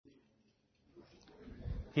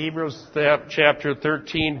Hebrews chapter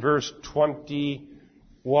 13, verse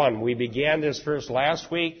 21. We began this verse last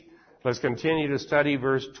week. Let's continue to study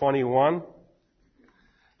verse 21.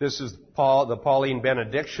 This is the Pauline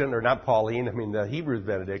benediction, or not Pauline, the Hebrews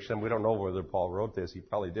benediction. We don't know whether Paul wrote this. He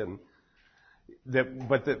probably didn't. That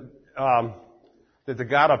the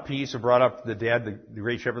God of peace have brought up the dead, the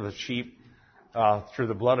great shepherd of the sheep, through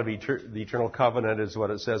the blood of the eternal covenant is what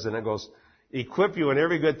it says. And it goes, equip you in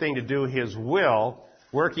every good thing to do His will,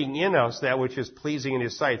 working in us that which is pleasing in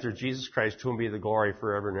His sight, through Jesus Christ, to whom be the glory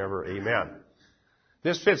forever and ever. Amen.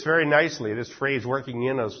 This fits very nicely, this phrase, working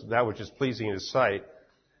in us that which is pleasing in His sight,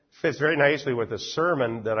 fits very nicely with the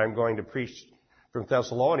sermon that I'm going to preach from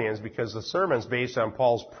Thessalonians, because the sermon's based on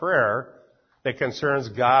Paul's prayer that concerns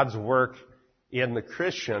God's work in the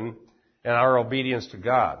Christian and our obedience to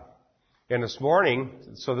God. And this morning,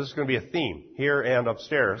 so this is going to be a theme, here and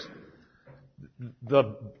upstairs,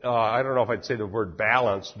 I don't know if I'd say the word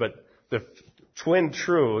balance, but the twin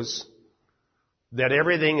truths that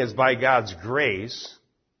everything is by God's grace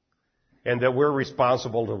and that we're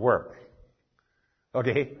responsible to work.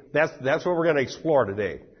 Okay? That's what we're going to explore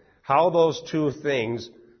today. How those two things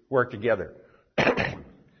work together.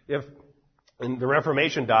 If in the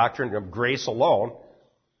Reformation doctrine of grace alone,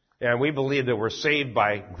 and we believe that we're saved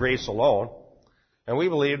by grace alone, and we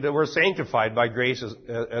believe that we're sanctified by grace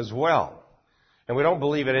as well. And we don't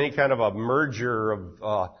believe in any kind of a merger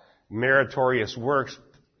of meritorious works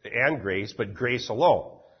and grace, but grace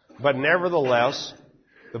alone. But nevertheless,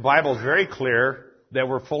 the Bible is very clear that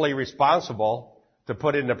we're fully responsible to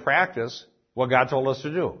put into practice what God told us to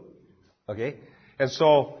do. Okay? And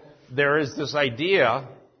so there is this idea,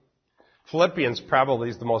 Philippians probably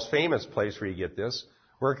is the most famous place where you get this,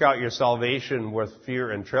 work out your salvation with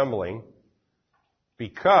fear and trembling,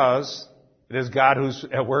 because it is God who's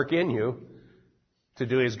at work in you to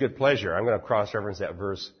do His good pleasure. I'm going to cross-reference that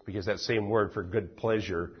verse because that same word for good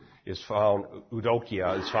pleasure is found,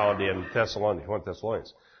 eudokia, is found in 1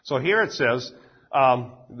 Thessalonians. So here it says,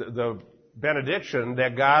 the benediction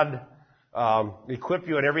that God equip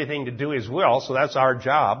you in everything to do His will, so that's our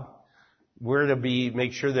job. We're to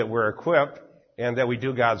make sure that we're equipped and that we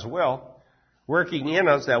do God's will, working in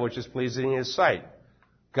us that which is pleasing in His sight.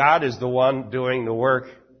 God is the one doing the work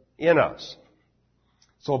in us.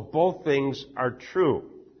 So both things are true.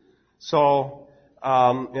 So,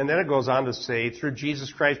 and then it goes on to say, through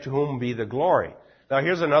Jesus Christ, to whom be the glory. Now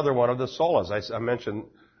here's another one of the solas. I mentioned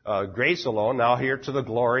grace alone. Now here, to the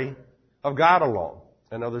glory of God alone.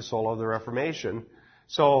 Another sola of the Reformation.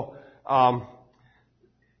 So,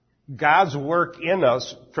 God's work in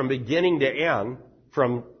us from beginning to end,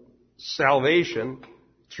 from salvation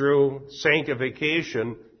through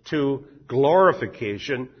sanctification to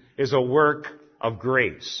glorification, is a work of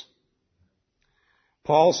grace.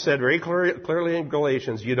 Paul said very clearly in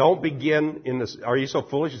Galatians, you don't begin in this, are you so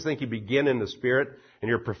foolish to think you begin in the Spirit and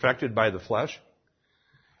you're perfected by the flesh?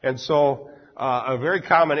 And so, a very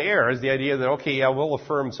common error is the idea that, okay, yeah, we'll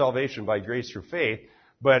affirm salvation by grace through faith,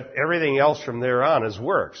 but everything else from there on is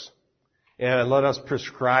works. And let us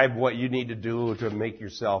prescribe what you need to do to make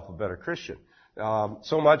yourself a better Christian.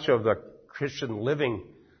 So much of the Christian living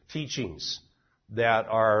teachings that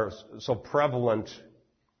are so prevalent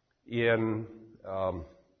in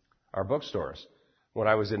our bookstores. When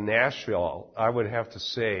I was in Nashville, I would have to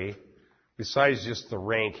say, besides just the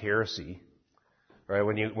rank heresy, right?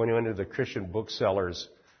 When you went to the Christian Booksellers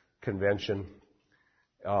Convention,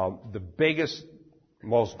 the biggest,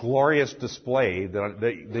 most glorious display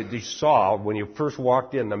that you saw when you first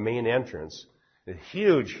walked in the main entrance, a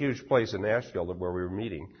huge place in Nashville where we were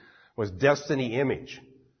meeting, was Destiny Image.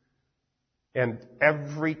 And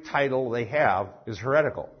every title they have is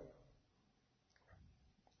heretical.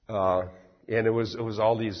 And it was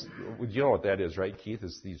all these, you know what that is, right, Keith?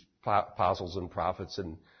 It's these apostles and prophets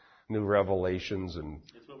and new revelations and...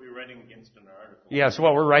 It's what we're writing against in our article. Yeah, it's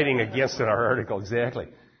what we're writing against in our article, exactly.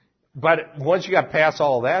 But once you got past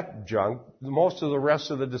all that junk, most of the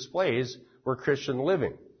rest of the displays were Christian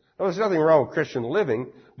living. Now, there's nothing wrong with Christian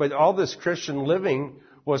living, but all this Christian living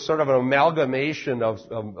was sort of an amalgamation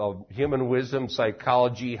of human wisdom,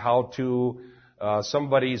 psychology, how to,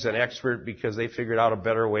 somebody's an expert because they figured out a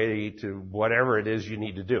better way to whatever it is you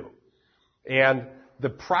need to do. And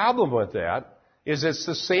the problem with that is it's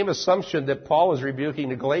the same assumption that Paul is rebuking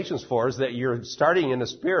the Galatians for, is that you're starting in the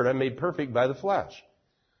Spirit and made perfect by the flesh.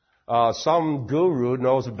 Some guru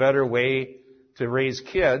knows a better way to raise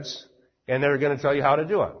kids, and they're going to tell you how to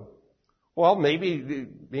do it. Well, maybe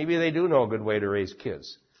they do know a good way to raise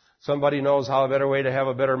kids. Somebody knows how a better way to have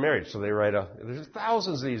a better marriage, so they there's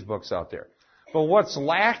thousands of these books out there. But what's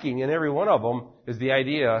lacking in every one of them is the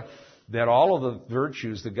idea that all of the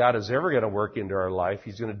virtues that God is ever going to work into our life,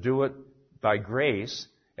 He's going to do it by grace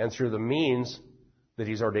and through the means that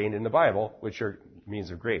He's ordained in the Bible, which are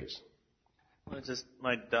means of grace. Well, it's just,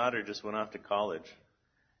 my daughter just went off to college.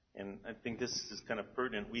 And I think this is kind of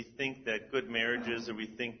pertinent. We think that good marriages, or we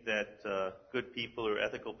think that good people or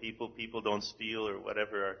ethical people don't steal or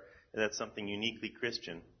whatever, that's something uniquely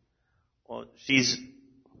Christian. Well, she's...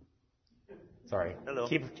 Sorry. Hello.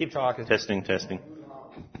 Keep talking. Testing.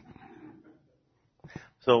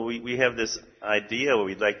 So we have this idea where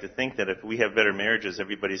we'd like to think that if we have better marriages,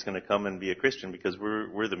 everybody's going to come and be a Christian because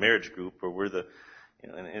we're the marriage group, or we're the...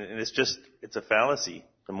 and it's a fallacy.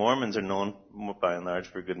 The Mormons are known, by and large,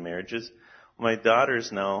 for good marriages. My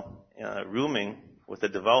daughter's now rooming with a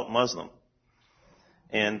devout Muslim.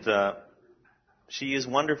 And she is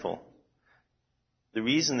wonderful. The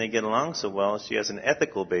reason they get along so well is she has an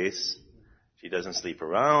ethical base. She doesn't sleep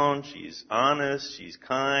around. She's honest. She's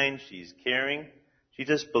kind. She's caring. She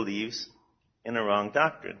just believes in a wrong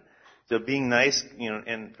doctrine. So being nice,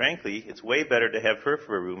 and frankly, it's way better to have her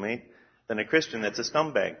for a roommate than a Christian that's a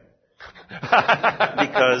scumbag.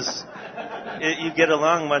 Because you get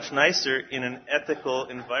along much nicer in an ethical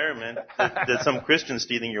environment than some Christian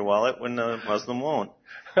stealing your wallet when a Muslim won't.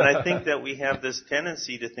 And I think that we have this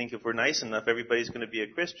tendency to think if we're nice enough, everybody's going to be a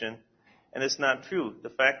Christian. And it's not true. The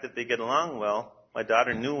fact that they get along well, my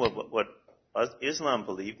daughter knew what Islam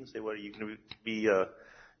believed, and say, what are you going to be,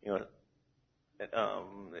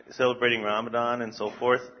 celebrating Ramadan and so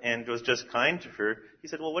forth, and was just kind to her. He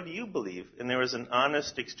said, well, what do you believe? And there was an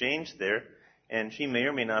honest exchange there, and she may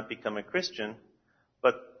or may not become a Christian,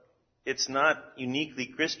 but it's not uniquely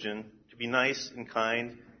Christian to be nice and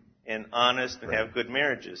kind and honest and have good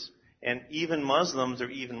marriages. And even Muslims or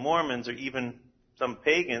even Mormons or even some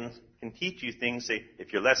pagans can teach you things, say,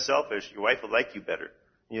 if you're less selfish, your wife will like you better.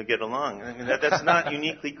 You'll get along. I mean, that's not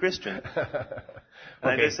uniquely Christian.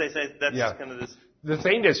 And I just say that's just kind of this. The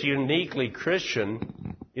thing that's uniquely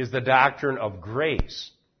Christian is the doctrine of grace.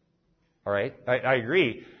 All right? I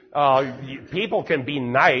agree. People can be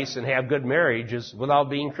nice and have good marriages without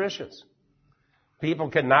being Christians. People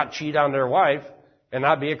can not cheat on their wife and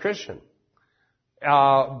not be a Christian.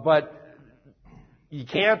 But you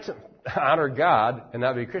can't honor God and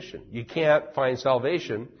not be a Christian. You can't find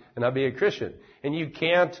salvation and not be a Christian. And you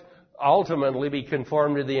can't ultimately be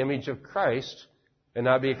conformed to the image of Christ and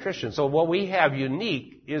not be a Christian. So what we have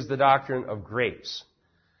unique is the doctrine of grace.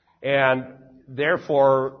 And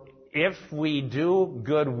therefore, if we do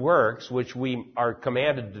good works, which we are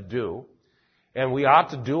commanded to do, and we ought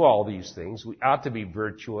to do all these things, we ought to be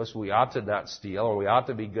virtuous, we ought to not steal, and we ought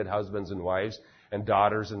to be good husbands and wives, and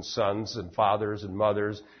daughters and sons and fathers and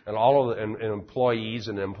mothers, and all of and employees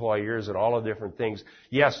and employers and all of the different things.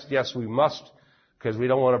 Yes, we must, because we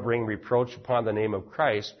don't want to bring reproach upon the name of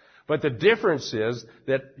Christ. But the difference is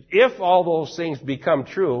that if all those things become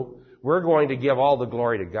true, we're going to give all the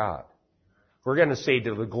glory to God. We're going to say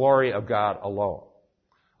to the glory of God alone.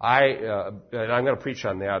 And I'm going to preach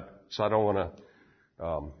on that, so I don't want to,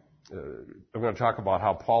 I'm going to talk about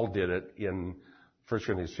how Paul did it in 1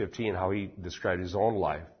 Corinthians 15, how he described his own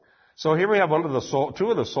life. So here we have two of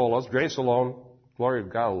the solas, grace alone, glory of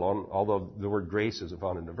God alone, although the word grace isn't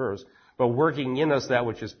found in the verse. But working in us that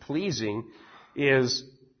which is pleasing is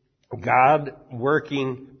God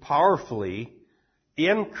working powerfully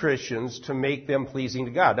in Christians to make them pleasing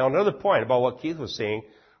to God. Now, another point about what Keith was saying,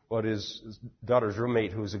 what his daughter's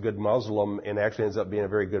roommate, who's a good Muslim and actually ends up being a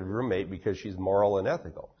very good roommate because she's moral and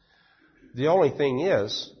ethical. The only thing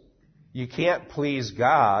is, you can't please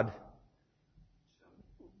God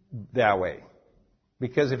that way.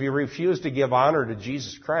 Because if you refuse to give honor to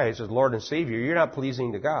Jesus Christ as Lord and Savior, you're not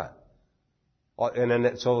pleasing to God. And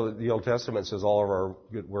then, so the Old Testament says all of our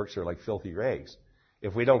good works are like filthy rags.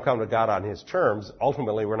 If we don't come to God on His terms,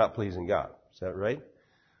 ultimately we're not pleasing God. Is that right?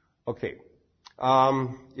 Okay.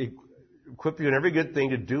 Equip you in every good thing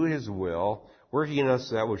to do His will, working in us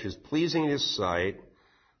that which is pleasing in His sight.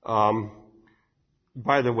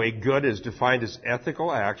 By the way, good is defined as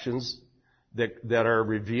ethical actions that are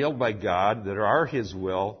revealed by God, that are His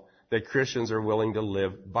will, that Christians are willing to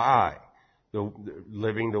live by.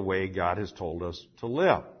 Living the way God has told us to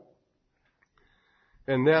live.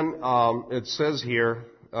 And then it says here,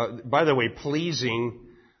 by the way, pleasing,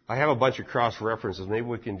 I have a bunch of cross-references. Maybe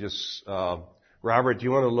we can just, Robert, do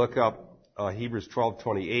you want to look up Hebrews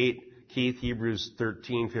 12:28, Keith, Hebrews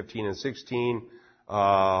 13:15 and 16,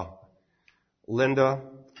 Linda,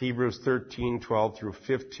 Hebrews 13:12 through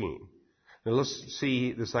 15. Now let's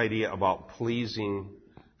see this idea about pleasing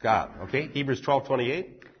God. Okay, Hebrews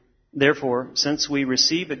 12:28. Therefore, since we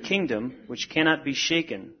receive a kingdom which cannot be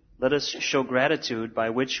shaken, let us show gratitude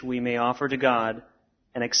by which we may offer to God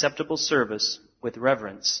an acceptable service with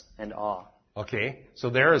reverence and awe. Okay,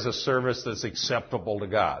 so there is a service that's acceptable to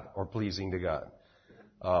God or pleasing to God.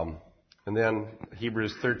 And then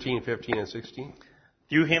Hebrews 13, 15, and 16.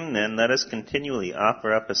 Through him, then, let us continually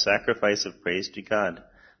offer up a sacrifice of praise to God,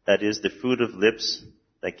 that is, the fruit of lips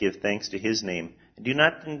that give thanks to his name. And do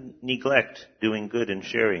not neglect doing good and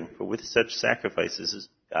sharing, for with such sacrifices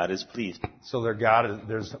God is pleased. So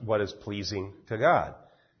there's what is pleasing to God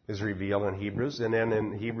is revealed in Hebrews. And then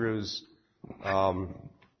in Hebrews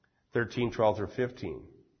 13, 12 through 15.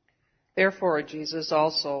 Therefore, Jesus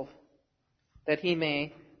also, that he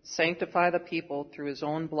may sanctify the people through his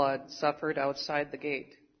own blood, suffered outside the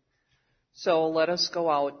gate. So let us go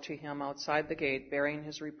out to him outside the gate, bearing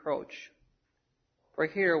his reproach. For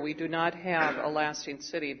here we do not have a lasting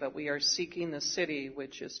city, but we are seeking the city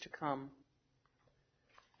which is to come.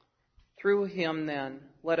 Through him, then,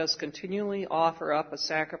 let us continually offer up a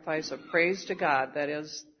sacrifice of praise to God, that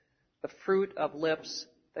is, the fruit of lips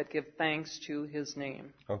that give thanks to his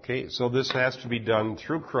name. Okay, so this has to be done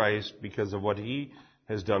through Christ because of what he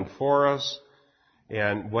has done for us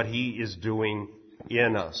and what he is doing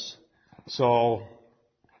in us. So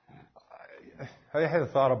I had a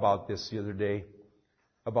thought about this the other day,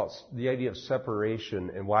 about the idea of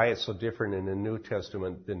separation and why it's so different in the New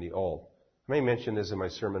Testament than the Old. I may mention this in my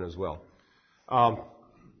sermon as well.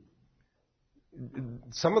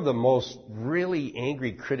 Some of the most really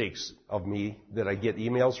angry critics of me that I get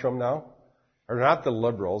emails from now are not the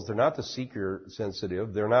liberals, they're not the seeker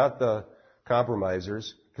sensitive, they're not the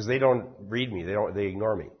compromisers, because they don't read me, they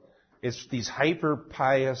ignore me. It's these hyper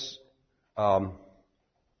pious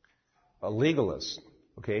legalists,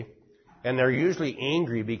 okay? And they're usually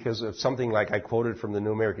angry because of something like I quoted from the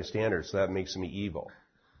New American Standard, so that makes me evil.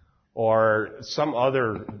 Or some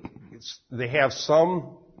other, they have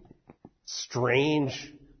some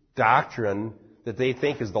strange doctrine that they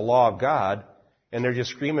think is the law of God, and they're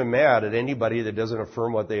just screaming mad at anybody that doesn't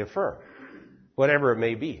affirm what they affirm, whatever it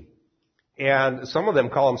may be. And some of them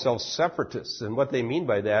call themselves separatists, and what they mean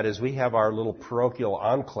by that is we have our little parochial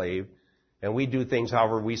enclave, and we do things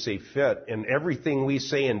however we see fit, and everything we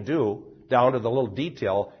say and do, down to the little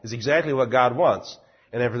detail, is exactly what God wants.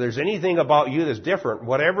 And if there's anything about you that's different,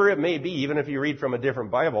 whatever it may be, even if you read from a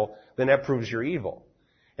different Bible, then that proves you're evil.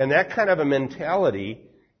 And that kind of a mentality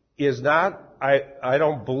is not, I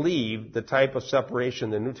don't believe, the type of separation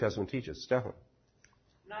the New Testament teaches. Stephen?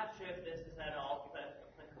 Not sure if this is at all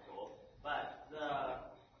applicable, but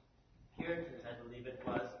the Puritans, I believe it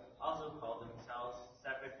was, also called themselves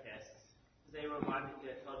separatists. They were wanting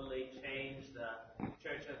to totally change the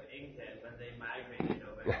Church of England when they migrated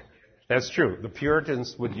over here. That's true. The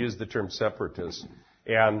Puritans would use the term separatist,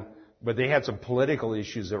 but they had some political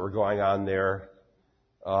issues that were going on there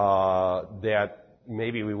that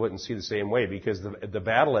maybe we wouldn't see the same way, because the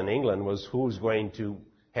battle in England was who's going to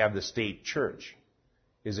have the state church.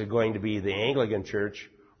 Is it going to be the Anglican Church,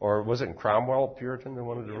 or was it Cromwell Puritan that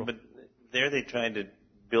wanted to rule? But there they tried to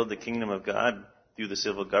build the kingdom of God through the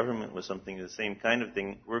civil government with something, the same kind of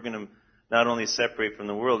thing. We're going to not only separate from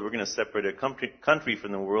the world, we're going to separate a country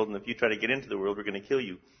from the world, and if you try to get into the world, we're going to kill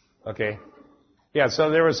you. Okay. Yeah, so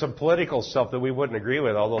there was some political stuff that we wouldn't agree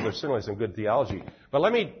with, although there's certainly some good theology. But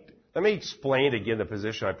let me explain again the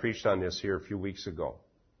position I preached on this here a few weeks ago.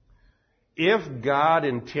 If God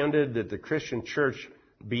intended that the Christian church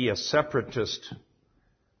be a separatist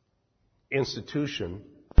institution,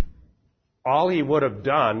 all he would have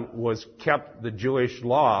done was kept the Jewish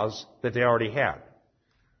laws that they already had.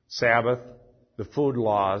 Sabbath, the food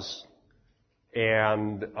laws,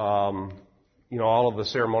 and all of the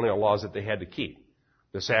ceremonial laws that they had to keep.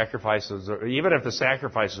 The sacrifices, even if the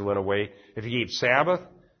sacrifices went away, if you keep Sabbath,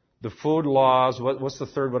 the food laws, what's the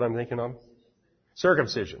third one I'm thinking of?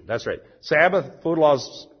 Circumcision, that's right. Sabbath, food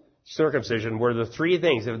laws, circumcision were the three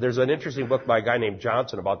things. There's an interesting book by a guy named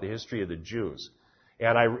Johnson about the history of the Jews.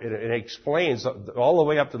 And it explains all the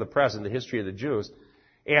way up to the present the history of the Jews.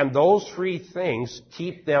 And those three things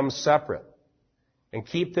keep them separate and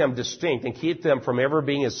keep them distinct and keep them from ever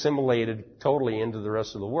being assimilated totally into the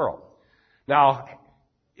rest of the world. Now,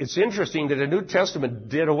 it's interesting that the New Testament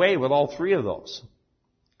did away with all three of those.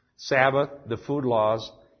 Sabbath, the food laws,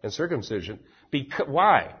 and circumcision.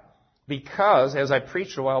 Why? Because, as I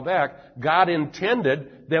preached a while back, God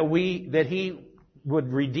intended that He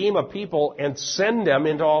would redeem a people and send them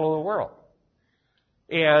into all of the world.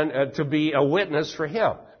 And to be a witness for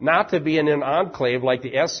Him. Not to be in an enclave like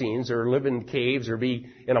the Essenes or live in caves or be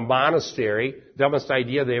in a monastery. Dumbest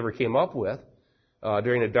idea they ever came up with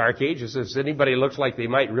during the Dark Ages. If anybody looks like they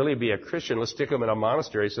might really be a Christian, let's stick them in a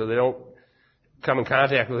monastery so they don't come in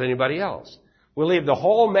contact with anybody else. We leave the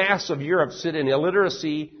whole mass of Europe sit in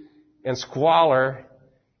illiteracy and squalor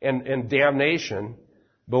and damnation,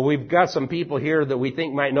 but we've got some people here that we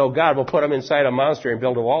think might know God. We'll put them inside a monastery and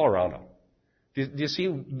build a wall around them. Do you see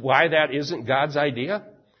why that isn't God's idea?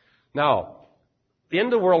 Now, in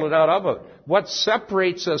the world and out of it, what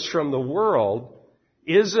separates us from the world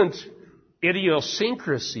isn't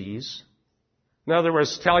idiosyncrasies. In other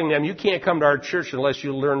words, telling them, you can't come to our church unless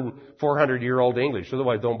you learn 400-year-old English,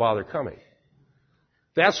 otherwise don't bother coming.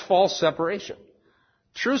 That's false separation.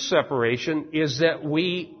 True separation is that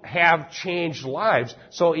we have changed lives.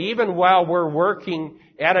 So even while we're working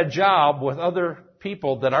at a job with other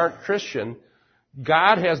people that aren't Christian,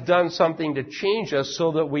 God has done something to change us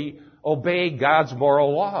so that we obey God's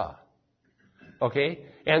moral law. Okay?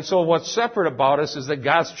 And so what's separate about us is that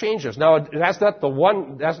God's changed us. Now, that's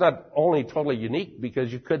not only totally unique,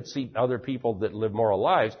 because you could see other people that live moral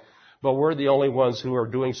lives, but we're the only ones who are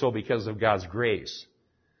doing so because of God's grace.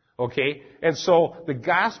 Okay? And so the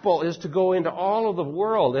gospel is to go into all of the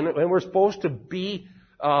world, and we're supposed to be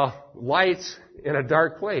lights in a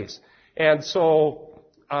dark place. And so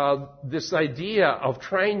this idea of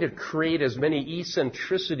trying to create as many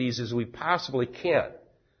eccentricities as we possibly can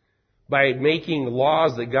by making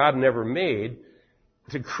laws that God never made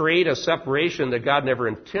to create a separation that God never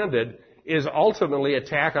intended is ultimately an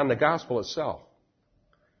attack on the gospel itself.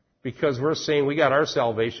 Because we're saying we got our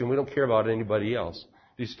salvation, we don't care about anybody else.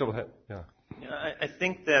 Do you still have, yeah. I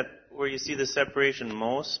think that where you see the separation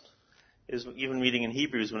most is even reading in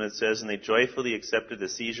Hebrews when it says, and they joyfully accepted the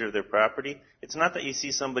seizure of their property. It's not that you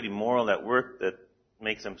see somebody moral at work that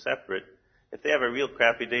makes them separate. If they have a real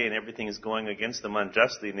crappy day and everything is going against them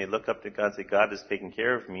unjustly, and they look up to God and say, God is taking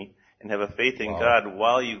care of me, and have a faith in God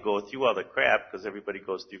while you go through all the crap, because everybody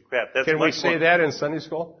goes through crap. That's Can we say that in Sunday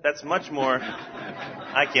school? That's much more...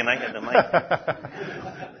 I had the mic.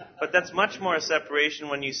 But that's much more a separation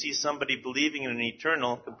when you see somebody believing in an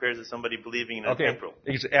eternal compared to somebody believing in a temporal.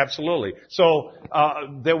 Absolutely. So,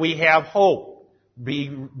 that we have hope.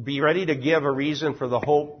 Be ready to give a reason for the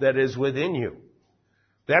hope that is within you.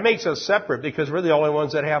 That makes us separate because we're the only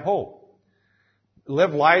ones that have hope.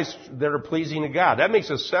 Live lives that are pleasing to God. That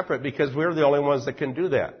makes us separate because we're the only ones that can do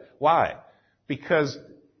that. Why? Because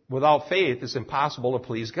without faith, it's impossible to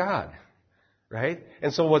please God. Right?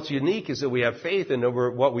 And so what's unique is that we have faith, and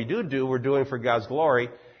what we do, we're doing for God's glory.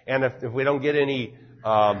 And if we don't get any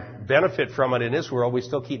benefit from it in this world, we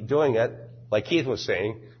still keep doing it, like Keith was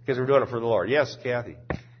saying, because we're doing it for the Lord. Yes, Kathy?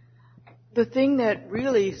 The thing that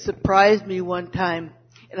really surprised me one time,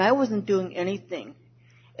 and I wasn't doing anything,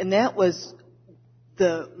 and that was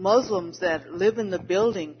the Muslims that live in the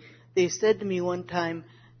building. They said to me one time,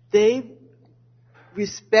 they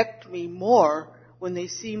respect me more when they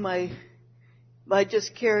see my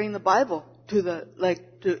just carrying the Bible to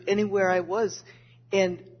anywhere I was.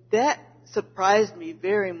 And that surprised me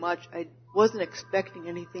very much. I wasn't expecting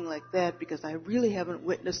anything like that because I really haven't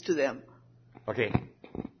witnessed to them. Okay.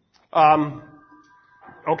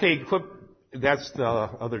 That's the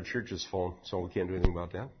other church's phone, so we can't do anything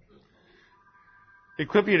about that.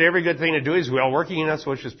 Equip you to every good thing to do His will, working in us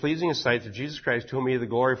which is pleasing in sight through Jesus Christ, to whom be the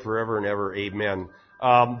glory forever and ever. Amen.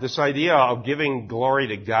 This idea of giving glory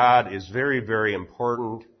to God is very, very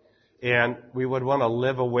important. And we would want to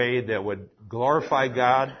live a way that would glorify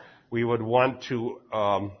God. We would want to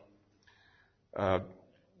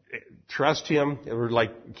trust Him.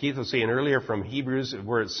 Like Keith was saying earlier from Hebrews,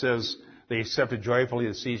 where it says they accepted joyfully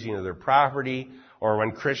the seizing of their property. Or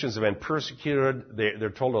when Christians have been persecuted, they're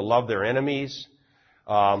told to love their enemies.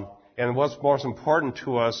 And what's most important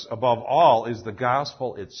to us above all is the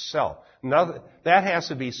gospel itself. Now, that has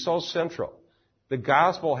to be so central. The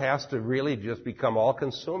gospel has to really just become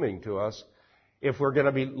all-consuming to us if we're going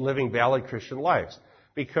to be living valid Christian lives.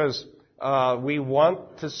 Because we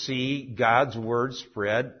want to see God's word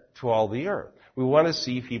spread to all the earth. We want to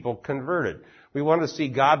see people converted. We want to see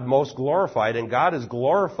God most glorified, and God is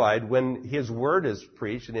glorified when His word is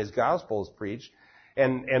preached and His gospel is preached,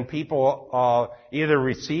 and people either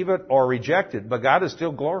receive it or reject it, but God is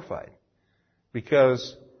still glorified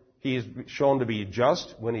because He is shown to be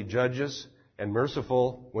just when He judges and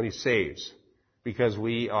merciful when He saves, because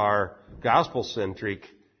we are gospel-centric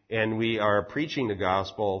and we are preaching the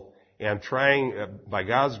gospel and trying, by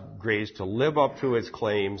God's grace, to live up to its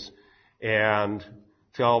claims and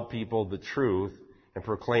tell people the truth and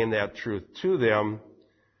proclaim that truth to them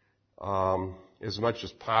as much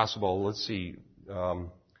as possible. Let's see.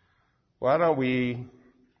 Why don't we...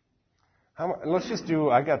 let's just do,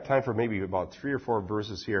 I got time for maybe about 3 or 4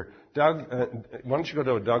 verses here. Doug, why don't you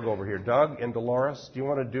go to Doug over here? Doug and Dolores, do you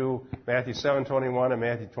want to do Matthew 7:21 and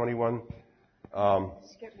Matthew 21,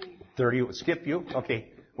 30. Skip you? Okay.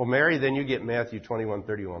 Well, Mary, then you get Matthew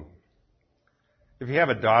 21:31. If you have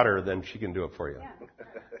a daughter, then she can do it for you.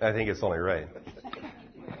 Yeah. I think it's only right.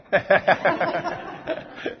 There's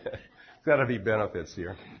got to be benefits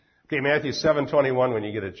here. Okay, Matthew 7:21 when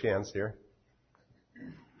you get a chance here.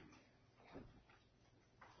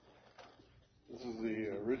 This is the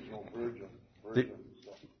original version.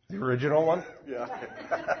 The original one? Yeah.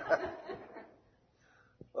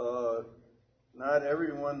 Not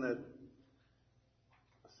everyone that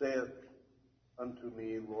saith unto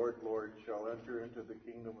me, Lord, Lord, shall enter into the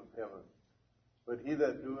kingdom of heaven, but he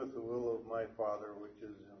that doeth the will of my Father which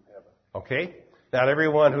is in heaven. Okay. Not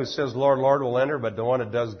everyone who says, Lord, Lord, will enter, but the one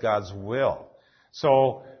that does God's will.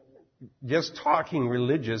 So, just talking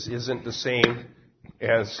religious isn't the same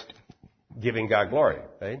as giving God glory,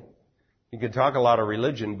 right? You can talk a lot of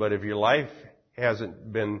religion, but if your life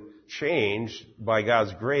hasn't been changed by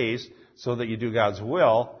God's grace so that you do God's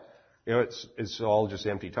will, it's all just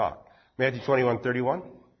empty talk. Matthew 21:31.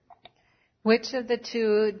 Which of the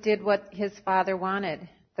two did what his father wanted?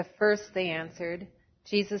 The first, they answered.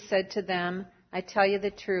 Jesus said to them, I tell you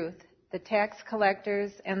the truth. The tax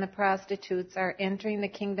collectors and the prostitutes are entering the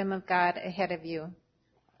kingdom of God ahead of you.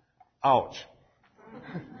 Ouch.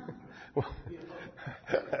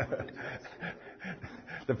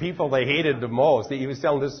 The people they hated the most, he was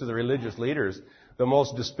telling this to the religious leaders, the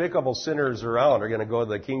most despicable sinners around are going to go to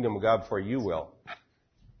the kingdom of God before you will.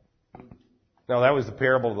 Now that was the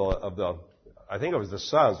parable of the I think it was the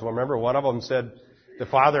sons. Well, remember one of them said, the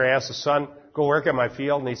father asked the son, go work in my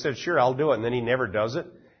field, and he said, sure, I'll do it, and then he never does it.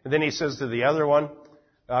 And then he says to the other one,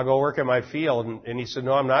 I'll go work in my field, and he said,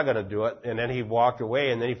 no, I'm not going to do it. And then he walked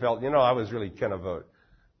away, and then he felt, that was really kind of a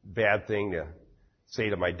bad thing to say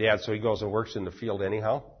to my dad, so he goes and works in the field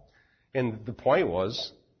anyhow. And the point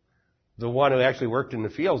was, the one who actually worked in the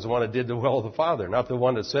field is the one that did the will of the Father, not the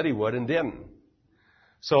one that said he would and didn't.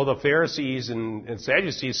 So the Pharisees and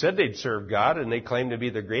Sadducees said they'd serve God, and they claimed to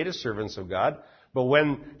be the greatest servants of God. But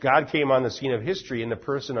when God came on the scene of history in the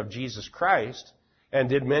person of Jesus Christ and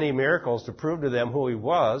did many miracles to prove to them who he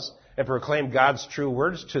was and proclaimed God's true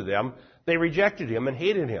words to them, they rejected him and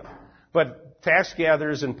hated him. But tax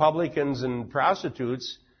gatherers and publicans and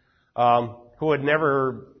prostitutes who had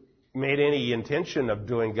never made any intention of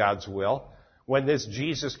doing God's will, when this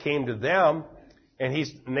Jesus came to them and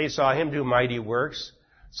they saw him do mighty works,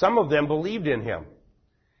 some of them believed in him.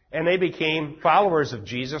 And they became followers of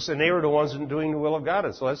Jesus, and they were the ones doing the will of God.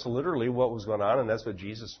 And so that's literally what was going on, and that's what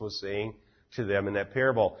Jesus was saying to them in that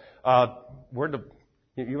parable. You want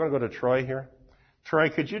to go to Troy here? Troy,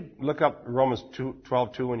 could you look up Romans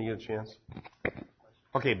 12:2 when you get a chance?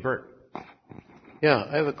 Okay, Bert. Yeah,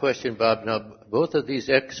 I have a question, Bob. Now, both of these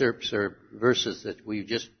excerpts or verses that we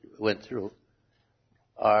just went through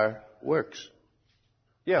are works.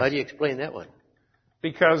 Yes. How do you explain that one?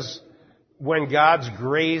 Because when God's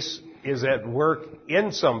grace is at work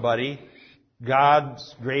in somebody,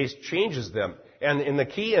 God's grace changes them. And in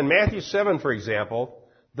Matthew 7, for example,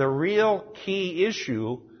 the real key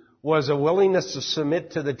issue was a willingness to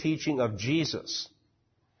submit to the teaching of Jesus.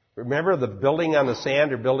 Remember the building on the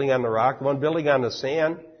sand or building on the rock? The one building on the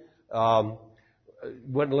sand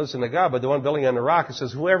wouldn't listen to God, but the one building on the rock, it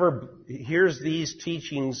says, whoever hears these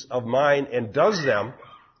teachings of mine and does them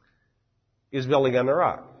is building on the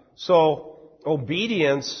rock. So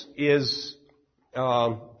obedience is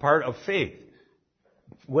part of faith.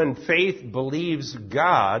 When faith believes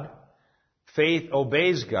God, faith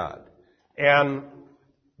obeys God. And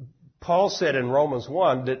Paul said in Romans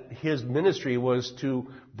 1 that his ministry was to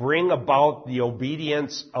bring about the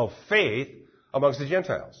obedience of faith amongst the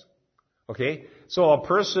Gentiles. Okay? So a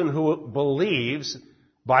person who believes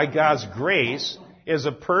by God's grace is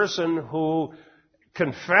a person who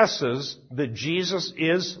confesses that Jesus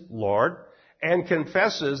is Lord and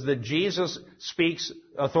confesses that Jesus speaks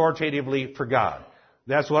authoritatively for God.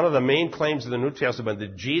 That's one of the main claims of the New Testament,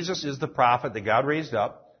 that Jesus is the prophet that God raised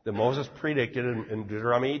up, that Moses predicted in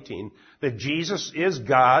Deuteronomy 18, that Jesus is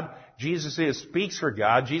God, Jesus speaks for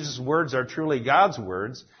God, Jesus' words are truly God's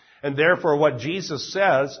words, and therefore what Jesus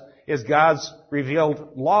says is God's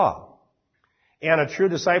revealed law. And a true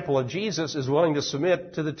disciple of Jesus is willing to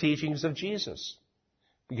submit to the teachings of Jesus,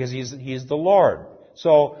 because he's the Lord.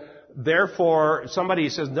 So, therefore, somebody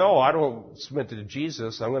says, no, I don't submit to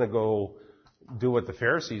Jesus, I'm going to go do what the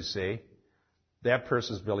Pharisees say, that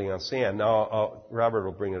person's building on sand. Now, Robert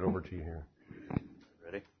will bring it over to you here.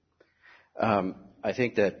 Ready? I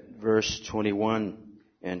think that verse 21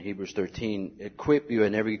 in Hebrews 13, equip you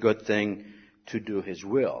in every good thing to do His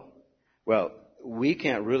will. Well, we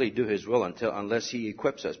can't really do His will unless He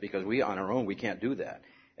equips us, because we on our own, we can't do that.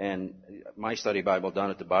 And my study Bible down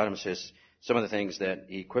at the bottom says some of the things that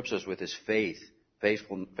He equips us with is faith,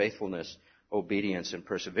 faithfulness, obedience, and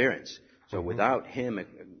perseverance. So without Him,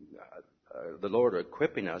 the Lord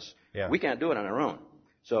equipping us, we can't do it on our own.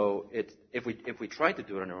 So if we tried to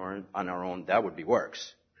do it on our own, that would be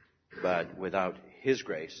works. But without His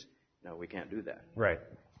grace, no, we can't do that. Right.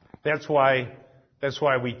 That's why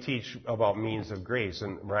we teach about means of grace,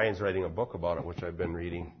 and Ryan's writing a book about it, which I've been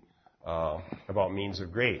reading, about means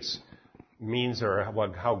of grace. Means are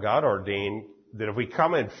how God ordained that if we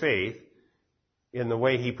come in faith in the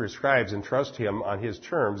way He prescribes and trust Him on His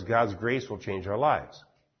terms, God's grace will change our lives.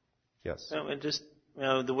 Yes. No, and just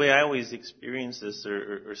the way I always experience this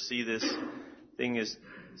or see this thing is,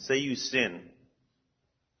 say you sin,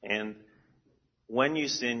 and when you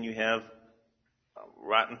sin, you have a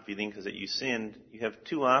rotten feeling because that you sinned. You have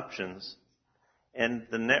two options, and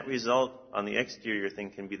the net result on the exterior thing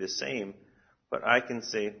can be the same. But I can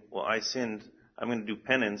say, well, I sinned. I'm going to do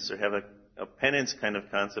penance, or have a penance kind of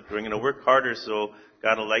concept, where I'm going to work harder so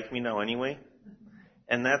God will like me now anyway.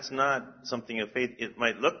 And that's not something of faith. It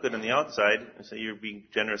might look good on the outside, and say you're being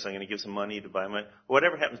generous, I'm going to give some money to buy my,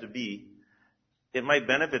 whatever it happens to be. It might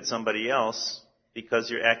benefit somebody else because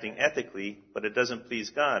you're acting ethically, but it doesn't please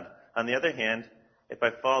God. On the other hand, if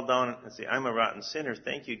I fall down and say, I'm a rotten sinner,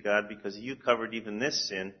 thank you, God, because you covered even this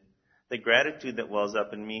sin, the gratitude that wells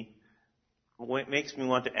up in me makes me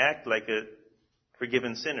want to act like a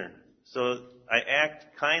forgiven sinner. So I act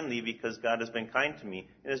kindly because God has been kind to me.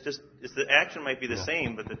 And the action might be the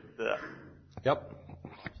same, but the Yep.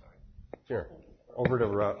 Here, over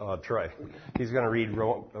to Troy. He's going to read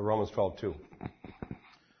Romans 12:2.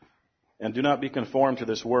 And do not be conformed to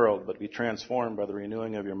this world, but be transformed by the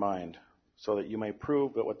renewing of your mind, so that you may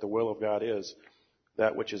prove that what the will of God is,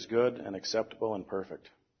 that which is good and acceptable and perfect.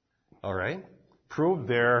 All right. Prove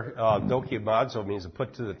there, dokimazo means to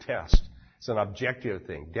put to the test. It's an objective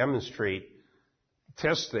thing. Demonstrate,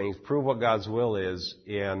 test things, prove what God's will is,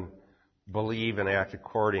 and believe and act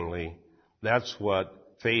accordingly. That's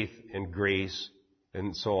what faith and grace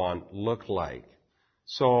and so on look like.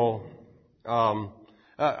 So,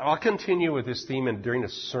 I'll continue with this theme and during the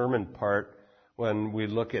sermon part when we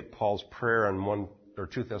look at Paul's prayer on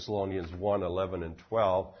 2 Thessalonians 1:11 and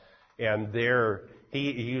 12. And there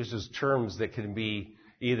he uses terms that can be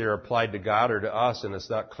either applied to God or to us, and it's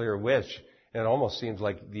not clear which. And it almost seems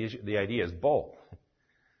like the idea is both.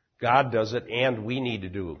 God does it, and we need to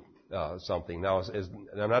do something. Now,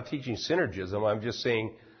 I'm not teaching synergism. I'm just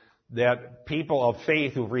saying that people of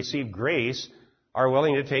faith who've received grace are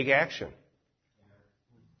willing to take action.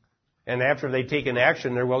 And after they take an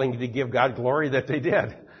action, they're willing to give God glory that they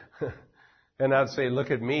did. And not say,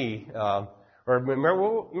 look at me. Or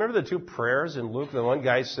remember the two prayers in Luke? The one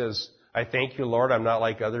guy says, I thank you, Lord, I'm not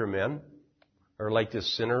like other men. Or like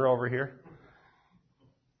this sinner over here.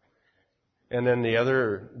 And then the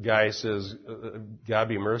other guy says, God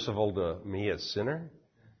be merciful to me, a sinner.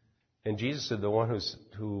 And Jesus said the one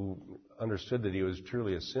who understood that he was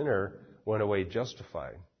truly a sinner went away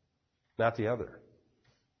justified, not the other.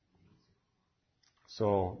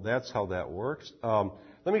 So that's how that works. Let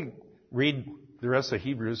me read the rest of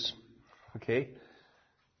Hebrews, okay?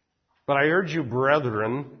 But I urge you,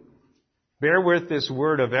 brethren, bear with this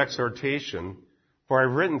word of exhortation, for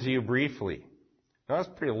I've written to you briefly. Now, that's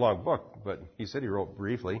a pretty long book, but he said he wrote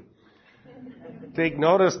briefly. Take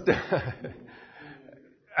notice.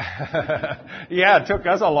 Yeah, it took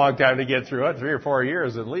us a long time to get through it, 3 or 4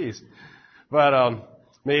 years at least. But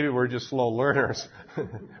maybe we're just slow learners.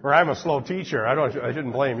 Or I'm a slow teacher. I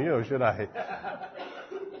shouldn't blame you, should I?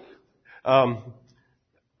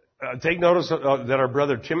 Take notice that our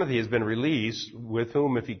brother Timothy has been released, with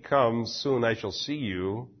whom if he comes soon I shall see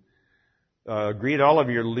you. Greet all of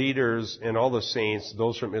your leaders and all the saints.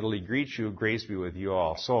 Those from Italy greet you. Grace be with you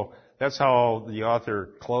all. So that's how the author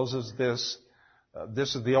closes this.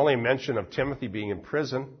 This is the only mention of Timothy being in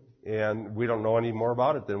prison, and we don't know any more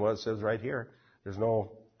about it than what it says right here. There's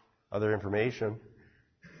no other information.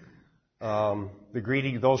 The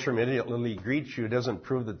greeting, those from Italy greet you, doesn't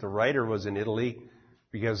prove that the writer was in Italy,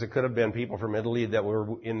 because it could have been people from Italy that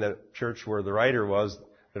were in the church where the writer was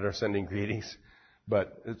that are sending greetings.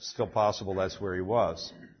 But it's still possible that's where he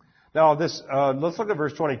was. Now, let's look at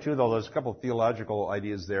verse 22, though. There's a couple of theological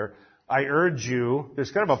ideas there. I urge you,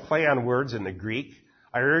 there's kind of a play on words in the Greek.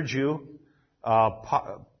 I urge you,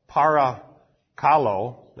 parakalo,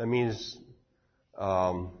 that means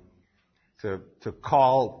to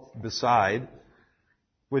call beside,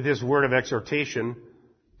 with this word of exhortation,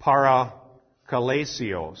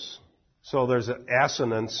 parakalesios. So there's an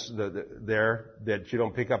assonance there that you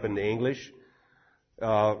don't pick up in the English.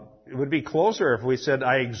 It would be closer if we said,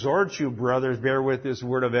 I exhort you, brothers, bear with this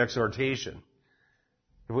word of exhortation.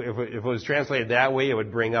 If it was translated that way, it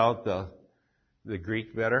would bring out the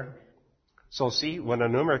Greek better. So see, when a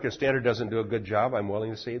New American Standard doesn't do a good job, I'm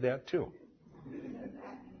willing to say that too.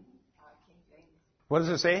 What does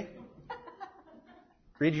it say?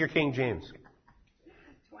 Read your King James.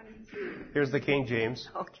 22. Here's the King James.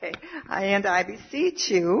 Okay. And I beseech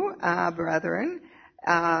you, brethren,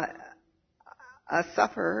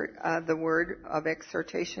 suffer the word of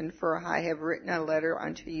exhortation, for I have written a letter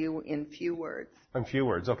unto you in few words. In few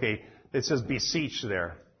words. Okay. It says beseech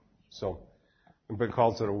there. So, but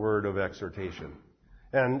calls it a word of exhortation.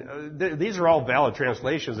 And these are all valid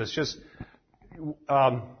translations. It's just,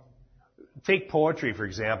 take poetry, for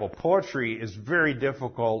example. Poetry is very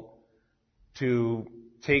difficult to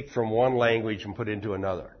take from one language and put into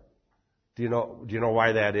another. Do you know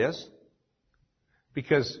why that is?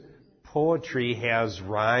 Because poetry has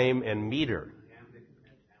rhyme and meter.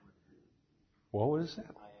 What was that?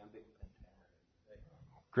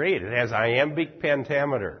 Great. It has iambic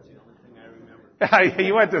pentameter.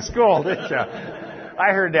 You went to school, didn't you?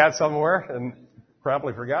 I heard that somewhere and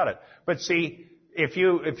probably forgot it. But see,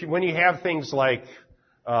 when you have things like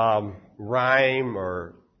rhyme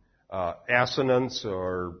or assonance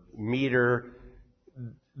or meter,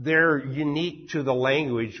 they're unique to the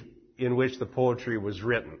language in which the poetry was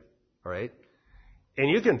written, right? And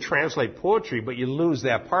you can translate poetry, but you lose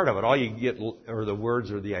that part of it. All you get are the words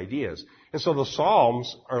or the ideas. And so the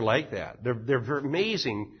Psalms are like that. They're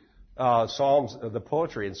amazing Psalms, the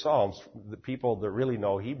poetry in Psalms. The people that really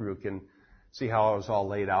know Hebrew can see how it's all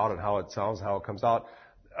laid out and how it sounds, how it comes out.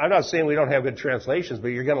 I'm not saying we don't have good translations, but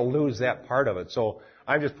you're going to lose that part of it. So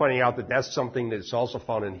I'm just pointing out that that's something that's also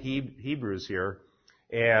found in Hebrews here,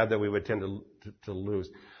 and that we would tend to lose.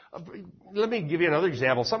 Let me give you another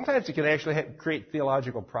example. Sometimes it can actually create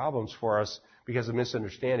theological problems for us because of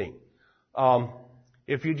misunderstanding.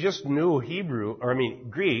 If you just knew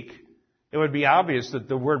Greek, it would be obvious that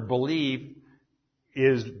the word believe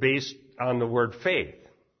is based on the word faith.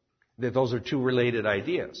 That those are two related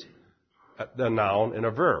ideas, a noun and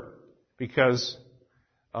a verb. Because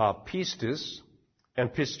pistis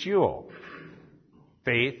and pistuo,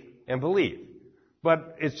 faith and believe.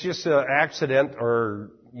 But it's just an accident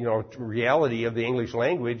or reality of the English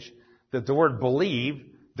language that the word believe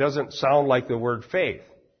doesn't sound like the word faith.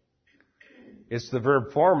 It's the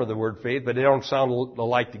verb form of the word faith, but they don't sound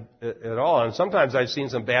alike at all. And sometimes I've seen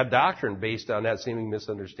some bad doctrine based on that seeming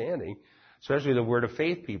misunderstanding, especially the word of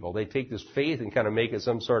faith people. They take this faith and kind of make it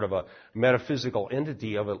some sort of a metaphysical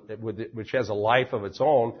entity of it, which has a life of its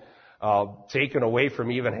own, taken away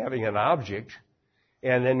from even having an object.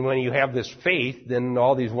 And then when you have this faith, then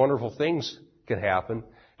all these wonderful things can happen.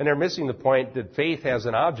 And they're missing the point that faith has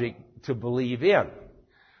an object to believe in.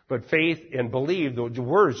 But faith and believe, the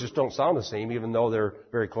words just don't sound the same, even though they're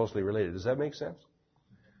very closely related. Does that make sense?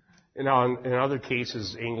 In other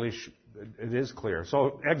cases, English, it is clear.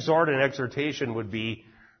 So exhort and exhortation would be,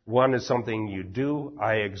 one is something you do.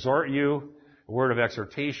 I exhort you. A word of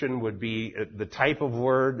exhortation would be the type of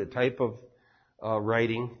word, the type of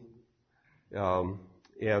writing.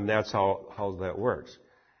 And that's how that works.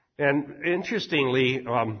 And interestingly,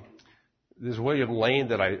 this William Lane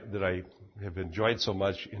that I have enjoyed so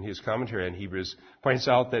much in his commentary on Hebrews points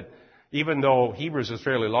out that even though Hebrews is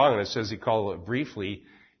fairly long and it says he called it briefly,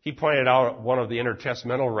 he pointed out one of the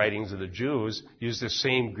intertestamental writings of the Jews used the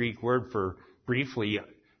same Greek word for briefly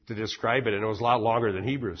to describe it, and it was a lot longer than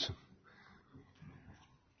Hebrews.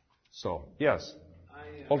 So, yes.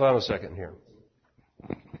 Hold on a second here.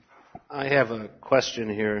 I have a question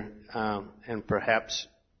here, and perhaps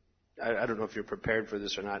I don't know if you're prepared for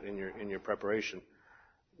this or not in your preparation,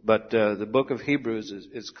 but the book of Hebrews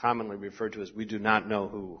is commonly referred to as we do not know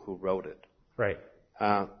who wrote it. Right.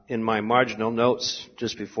 In my marginal notes,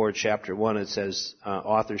 just before chapter 1, it says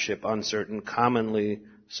authorship uncertain, commonly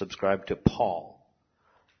subscribed to Paul.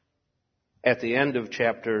 At the end of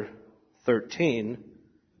chapter 13,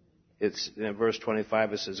 it's in verse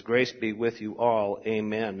 25, it says, grace be with you all,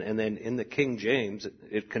 amen. And then in the King James,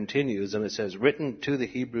 it continues, and it says, written to the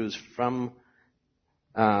Hebrews from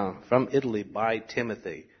Italy by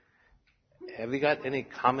Timothy. Have you got any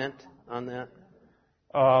comment on that?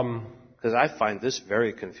 Because I find this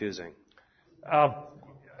very confusing. I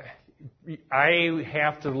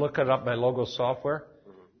have to look it up by Logos software,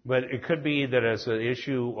 but it could be that it's an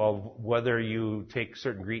issue of whether you take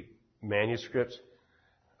certain Greek manuscripts.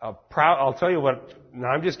 I'll tell you what, now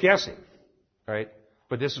I'm just guessing, right?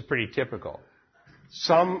 But this is pretty typical.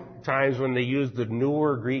 Sometimes when they use the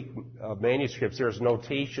newer Greek manuscripts, there's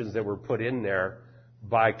notations that were put in there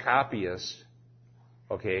by copyists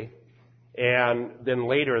Okay? And then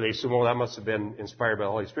later they said, well, that must have been inspired by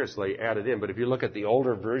the Holy Spirit, so they added in. But if you look at the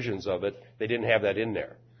older versions of it, they didn't have that in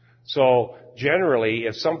there. So generally,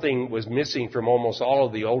 if something was missing from almost all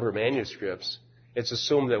of the older manuscripts, it's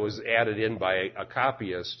assumed that it was added in by a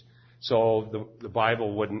copyist, so the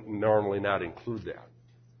Bible wouldn't normally not include that.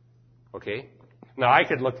 Okay? Now I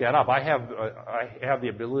could look that up. I have the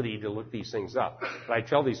ability to look these things up. But I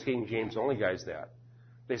tell these King James only guys that.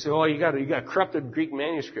 They say, oh, you got corrupted Greek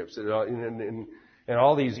manuscripts, and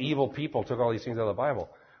all these evil people took all these things out of the Bible.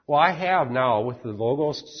 Well, I have now with the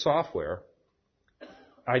Logos software.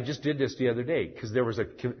 I just did this the other day because there was a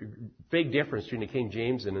big difference between the King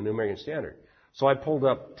James and the New American Standard. So I pulled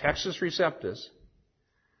up Textus Receptus,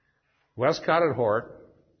 Westcott and Hort,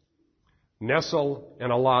 Nestle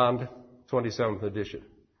and Aland, 27th edition.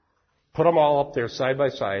 Put them all up there side by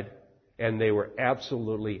side, and they were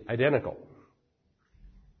absolutely identical.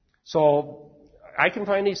 So I can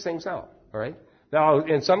find these things out, all right? Now,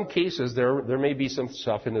 in some cases, there may be some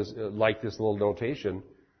stuff in this, like this little notation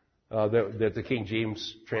that the King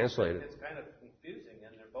James translated. It's kind of confusing,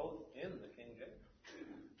 and they're both in the King James.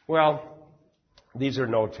 Well, these are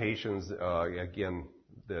notations, again,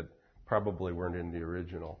 that probably weren't in the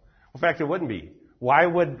original. In fact, it wouldn't be. Why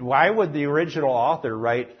would the original author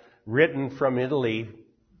write written from Italy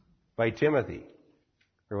by Timothy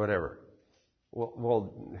or whatever?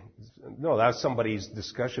 Well, no, that's somebody's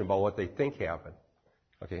discussion about what they think happened.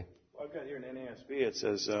 Okay. Well, I've got here in NASB, it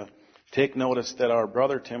says, take notice that our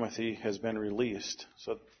brother Timothy has been released.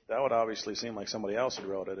 So that would obviously seem like somebody else had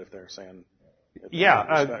wrote it if they're saying.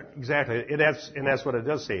 Yeah, exactly. And that's what it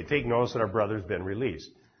does say. Take notice that our brother's been released.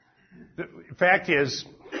 The fact is,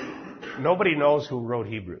 nobody knows who wrote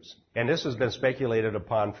Hebrews. And this has been speculated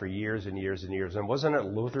upon for years and years and years. And wasn't it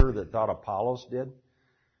Luther that thought Apollos did?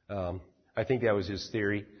 I think that was his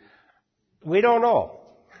theory. We don't know.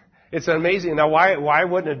 It's amazing. Now, why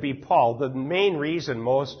wouldn't it be Paul? The main reason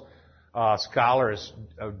most scholars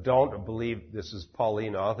don't believe this is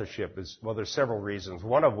Pauline authorship is, well, there's several reasons.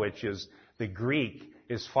 One of which is the Greek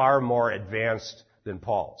is far more advanced than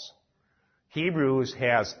Paul's. Hebrews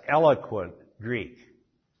has eloquent Greek.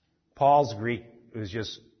 Paul's Greek is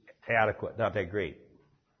just adequate, not that great.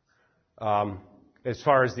 As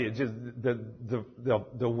far as the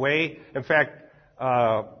way, in fact,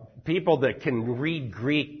 people that can read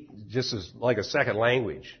Greek just as like a second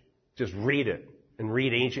language, just read it and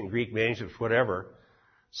read ancient Greek manuscripts, whatever,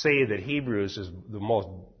 say that Hebrews is the most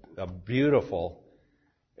beautiful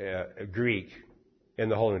Greek in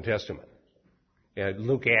the whole New Testament. And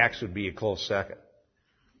Luke Acts would be a close second.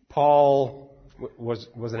 Paul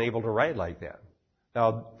wasn't able to write like that.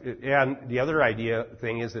 Now, and the other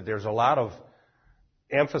thing is that there's a lot of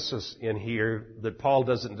emphasis in here that Paul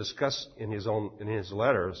doesn't discuss in his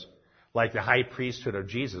letters, like the high priesthood of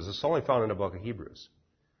Jesus. It's only found in the book of Hebrews.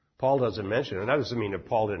 Paul doesn't mention it. That doesn't mean that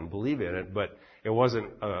Paul didn't believe in it, but it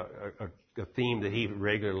wasn't a theme that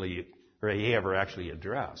he ever actually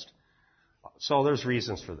addressed. So there's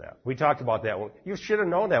reasons for that. We talked about that. You should have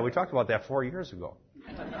known that. We talked about that 4 years ago.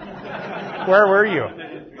 Where were you?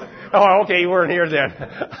 Oh, okay, you weren't here then.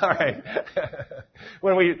 All right.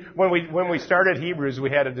 When we started Hebrews, we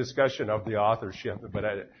had a discussion of the authorship, but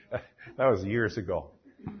that was years ago.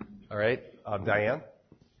 All right, Diane.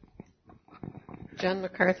 John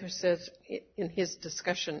MacArthur says in his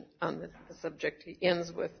discussion on the subject, he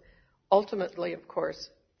ends with, ultimately, of course,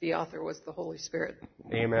 the author was the Holy Spirit.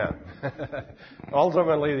 Amen.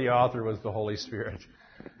 Ultimately, the author was the Holy Spirit.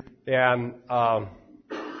 And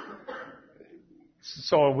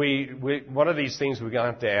so one of these things we're going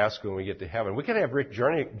to have to ask when we get to heaven. We could have Rick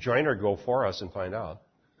Joyner go for us and find out.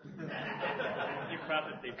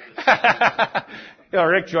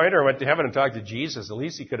 Rick Joyner went to heaven and talked to Jesus. The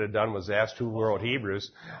least he could have done was asked who wrote Hebrews.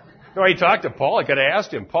 No, he talked to Paul. I could have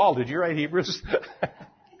asked him, Paul, did you write Hebrews?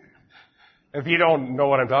 If you don't know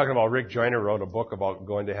what I'm talking about, Rick Joyner wrote a book about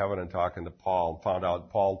going to heaven and talking to Paul, and found out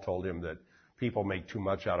Paul told him that people make too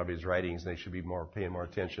much out of his writings and they should be paying more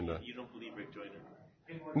attention to. You don't believe Rick Joyner?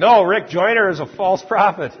 No, Rick Joyner is a false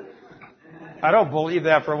prophet. I don't believe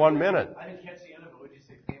that for 1 minute. I didn't catch the end of it. Would you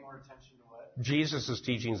say pay more attention to what? Jesus'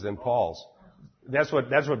 teachings than Paul's. That's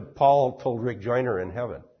what Paul told Rick Joyner in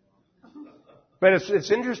heaven. But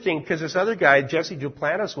it's interesting because this other guy, Jesse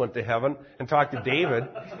Duplantis, went to heaven and talked to David.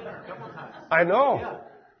 I know. Yeah.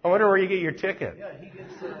 I wonder where you get your ticket. Yeah, he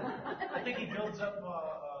gets. I think he builds up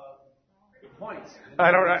points.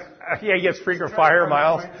 Yeah, he gets frequent fire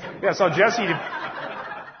miles. Yeah, so Jesse.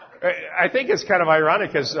 I think it's kind of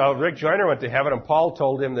ironic because Rick Joyner went to heaven and Paul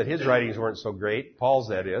told him that his writings weren't so great. Paul's,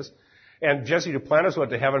 that is. And Jesse Duplantis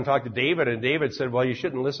went to heaven and talked to David, and David said, well, you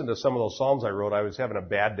shouldn't listen to some of those Psalms I wrote. I was having a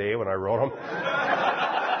bad day when I wrote them.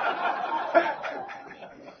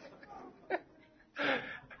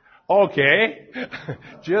 Okay.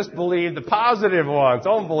 Just believe the positive ones.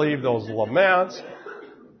 Don't believe those laments.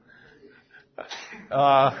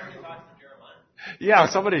 Yeah,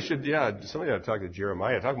 somebody ought to talk to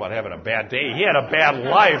Jeremiah. Talk about having a bad day. He had a bad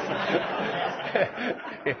life.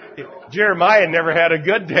 Jeremiah never had a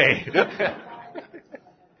good day.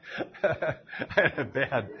 Had a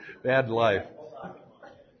bad life.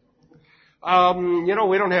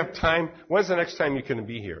 We don't have time. When's the next time you can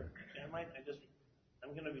be here?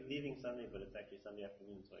 I'm going to be leaving Sunday, but it's actually Sunday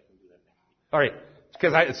afternoon, so I can do that next week. All right.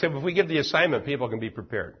 Because if we give the assignment, people can be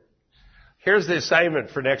prepared. Here's the assignment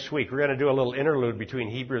for next week. We're going to do a little interlude between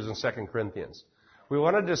Hebrews and 2 Corinthians. We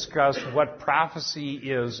want to discuss what prophecy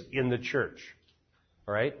is in the church.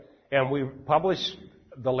 All right? And we published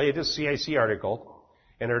the latest CIC article,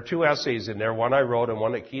 and there are 2 essays in there, one I wrote and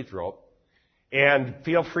one that Keith wrote. And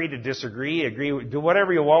feel free to disagree, agree, do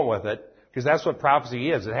whatever you want with it, because that's what prophecy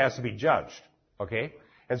is. It has to be judged. Okay?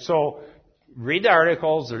 And so, read the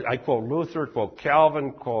articles. I quote Luther, quote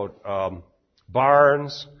Calvin, quote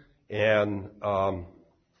Barnes, and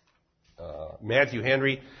Matthew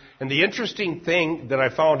Henry. And the interesting thing that I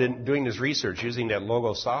found in doing this research using that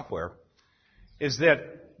Logos software is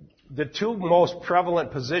that the 2 most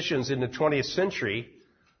prevalent positions in the 20th century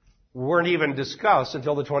weren't even discussed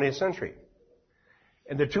until the 20th century.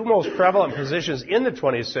 And the 2 most prevalent positions in the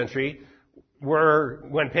 20th century were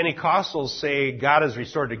when Pentecostals say God has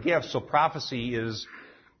restored the gift, so prophecy is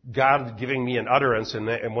God giving me an utterance,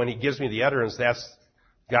 and when He gives me the utterance, that's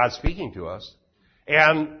God speaking to us.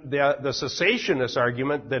 And the cessationist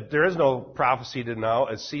argument that there is no prophecy to now,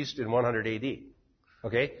 it ceased in 100 AD.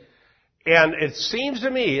 Okay? And it seems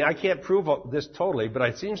to me, I can't prove this totally, but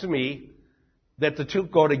it seems to me that the 2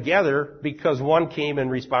 go together because one came in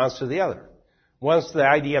response to the other. Once the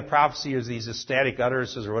idea of prophecy is these ecstatic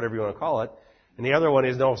utterances or whatever you want to call it, and the other one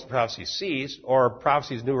is no prophecy ceased, or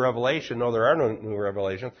prophecy is new revelation. No, there are no new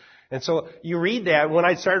revelations. And so you read that. When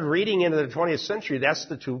I started reading into the 20th century, that's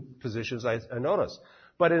the 2 positions I noticed.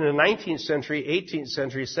 But in the 19th century, 18th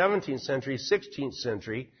century, 17th century, 16th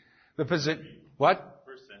century, the position, what?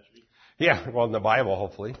 First century. Yeah, well, in the Bible,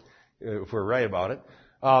 hopefully, if we're right about it.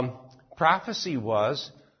 Prophecy was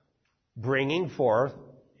bringing forth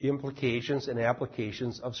implications and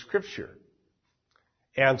applications of Scripture.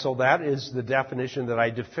 And so that is the definition that I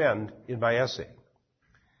defend in my essay.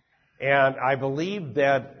 And I believe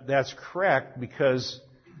that that's correct because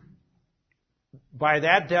by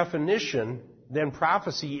that definition, then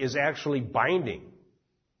prophecy is actually binding.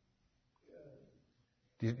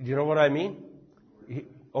 Do you know what I mean?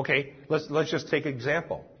 Okay, let's just take an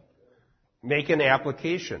example. Make an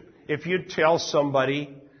application. If you tell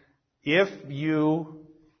somebody, if you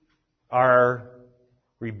are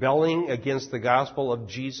rebelling against the gospel of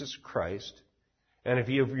Jesus Christ, and if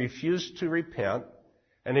you refuse to repent,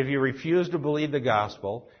 and if you refuse to believe the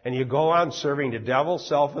gospel, and you go on serving the devil,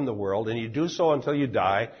 self, and the world, and you do so until you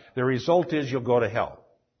die, the result is you'll go to hell.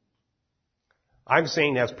 I'm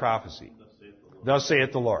saying that's prophecy. Thus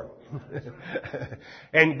saith the Lord.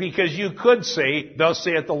 And because you could say, thus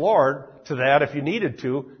saith the Lord, to that if you needed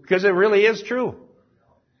to, because it really is true.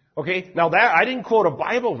 Okay, now that, I didn't quote a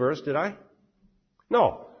Bible verse, did I?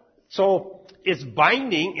 No. So, it's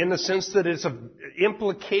binding in the sense that it's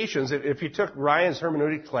implications. If you took Ryan's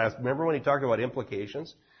hermeneutics class, remember when he talked about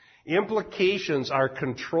implications? Implications are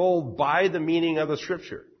controlled by the meaning of the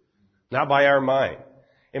Scripture, not by our mind.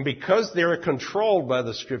 And because they're controlled by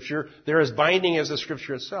the Scripture, they're as binding as the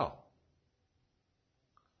Scripture itself.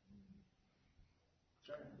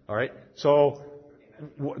 All right? So,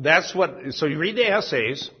 so you read the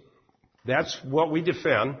essays. That's what we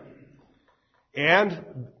defend.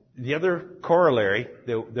 And the other corollary,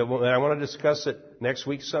 that I want to discuss it next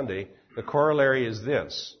week Sunday, the corollary is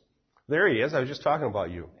this. There he is. I was just talking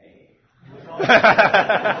about you.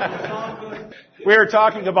 We were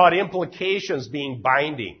talking about implications being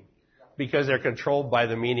binding because they're controlled by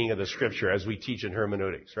the meaning of the Scripture as we teach in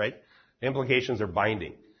hermeneutics, right? Implications are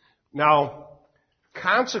binding. Now,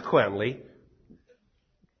 consequently,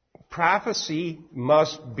 prophecy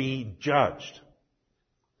must be judged.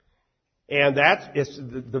 And that is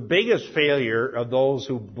the biggest failure of those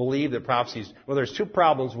who believe that prophecies, well, there's 2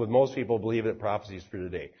 problems with most people who believe that prophecy is true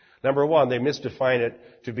today. Number one, they misdefine it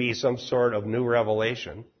to be some sort of new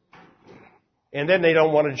revelation. And then they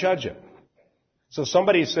don't want to judge it. So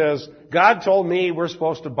somebody says, God told me we're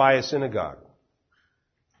supposed to buy a synagogue.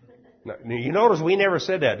 Now, you notice we never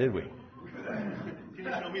said that, did we? Can you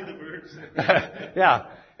show me the verse? Yeah.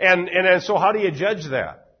 And so how do you judge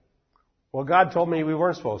that? Well, God told me we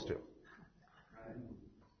weren't supposed to.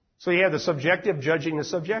 So you have the subjective judging the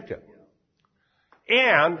subjective.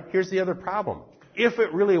 And here's the other problem. If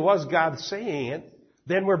it really was God saying it,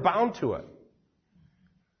 then we're bound to it.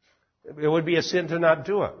 It would be a sin to not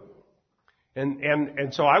do it.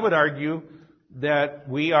 And so I would argue that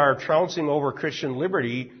we are trouncing over Christian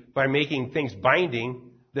liberty by making things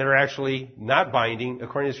binding that are actually not binding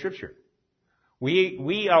according to Scripture.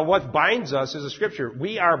 What binds us is the Scripture.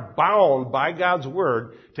 We are bound by God's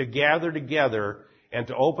Word to gather together and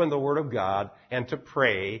to open the Word of God and to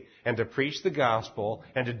pray and to preach the gospel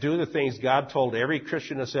and to do the things God told every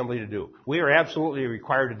Christian assembly to do. We are absolutely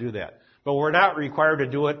required to do that. But we're not required to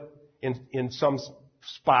do it in some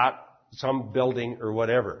spot, some building or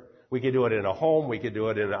whatever. We could do it in a home. We could do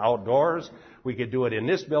it in the outdoors. We could do it in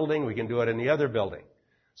this building. We can do it in the other building.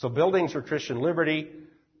 So buildings for Christian liberty,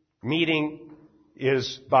 meeting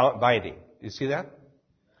is binding. You see that?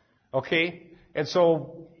 Okay? And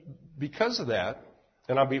so because of that,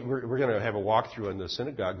 and we're going to have a walkthrough in the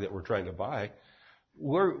synagogue that we're trying to buy,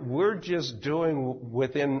 we're just doing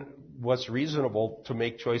within what's reasonable to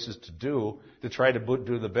make choices to do to try to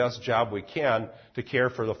do the best job we can to care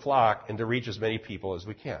for the flock and to reach as many people as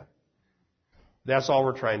we can. That's all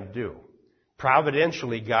we're trying to do.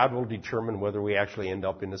 Providentially, God will determine whether we actually end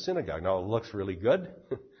up in the synagogue. Now, it looks really good,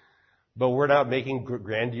 but we're not making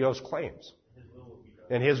grandiose claims.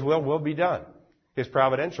 And His will be done. His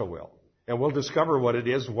providential will. And we'll discover what it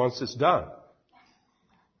is once it's done.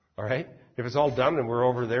 All right? If it's all done and we're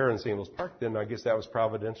over there in St. Louis Park, then I guess that was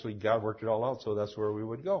providentially, God worked it all out, so that's where we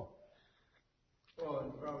would go. Well,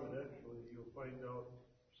 and providentially, you'll find out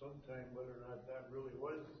sometime whether or not that really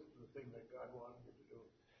was the thing that God wanted you to do.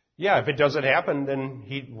 Yeah, if it doesn't happen, then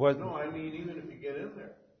He was. No, I mean, even if you get in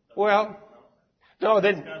there. Well, no,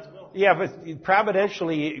 then, yeah, but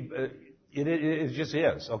providentially, it just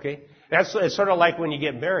is, okay? It's sort of like when you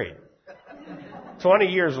get married. 20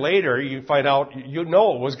 years later, you find out, you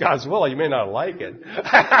know it was God's will. You may not like it.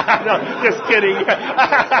 No, just kidding.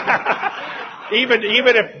 Even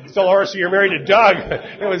if, Dolores, you're married to Doug,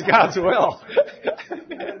 it was God's will.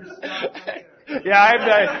 Yeah,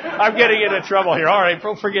 I'm getting into trouble here. All right,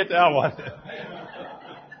 forget that one.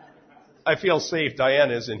 I feel safe.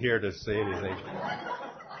 Diane isn't here to say anything.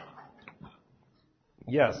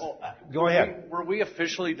 Yes. Go ahead. Were we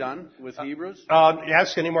officially done with Hebrews?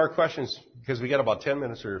 Ask any more questions, because we got about 10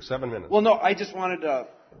 minutes or 7 minutes. Well, no, I just wanted to...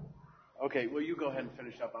 Okay, well, you go ahead and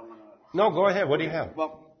finish up. No, go ahead. What do you have?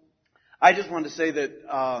 Well, I just wanted to say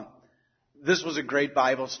that this was a great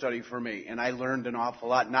Bible study for me, and I learned an awful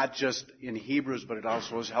lot, not just in Hebrews, but it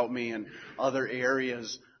also has helped me in other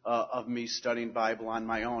areas of me studying Bible on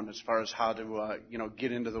my own, as far as how to,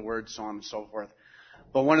 get into the Word, so on and so forth.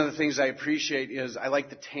 But one of the things I appreciate is I like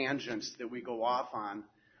the tangents that we go off on,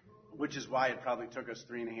 which is why it probably took us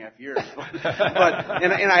 3.5 years.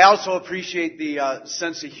 And I also appreciate the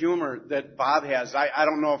sense of humor that Bob has. I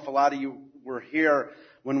don't know if a lot of you were here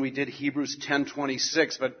when we did Hebrews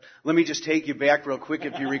 10:26, but let me just take you back real quick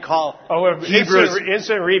if you recall. Oh, Hebrews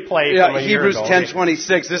instant replay. Yeah, Hebrews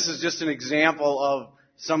 10:26. This is just an example of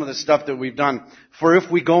some of the stuff that we've done. For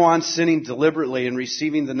if we go on sinning deliberately and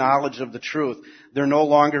receiving the knowledge of the truth, there no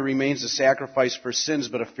longer remains a sacrifice for sins,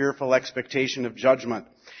 but a fearful expectation of judgment.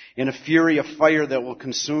 In a fury of fire that will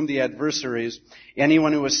consume the adversaries,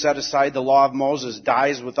 anyone who has set aside the law of Moses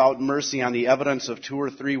dies without mercy on the evidence of 2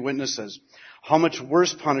 or 3 witnesses. How much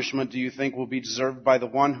worse punishment do you think will be deserved by the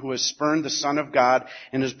one who has spurned the Son of God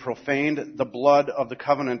and has profaned the blood of the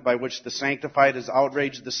covenant by which the sanctified has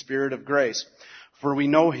outraged the Spirit of grace? For we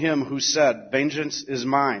know Him who said, vengeance is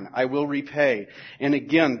mine, I will repay. And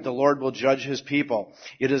again, the Lord will judge His people.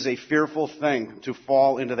 It is a fearful thing to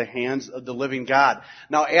fall into the hands of the living God.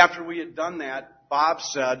 Now, after we had done that, Bob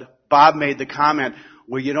made the comment,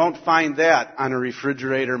 well, you don't find that on a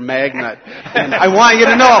refrigerator magnet. And I want you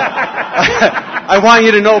to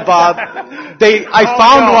know, Bob, I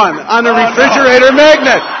found one on a refrigerator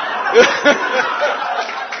magnet.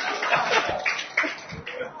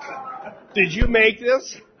 Did you make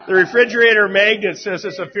this? The refrigerator magnet says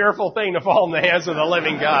it's a fearful thing to fall in the hands of the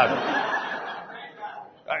living God.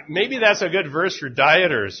 Maybe that's a good verse for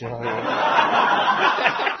dieters. Notes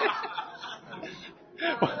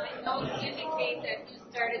indicate that you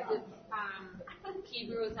started with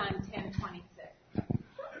Hebrews on 10:26.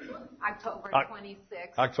 October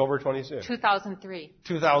 26th. October 26th. 2003.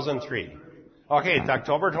 2003. Okay,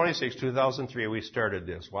 October 26, 2003, we started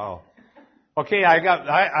this. Wow. Okay,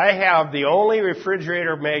 I have the only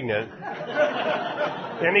refrigerator magnet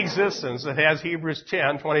in existence that has Hebrews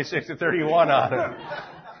 10:26-31 on it.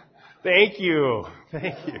 Thank you.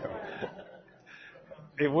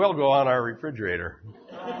 It will go on our refrigerator.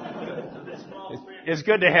 It's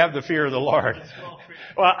good to have the fear of the Lord.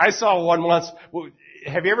 Well, I saw one once.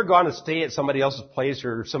 Have you ever gone to stay at somebody else's place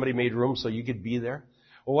or somebody made room so you could be there?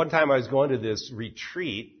 Well, one time I was going to this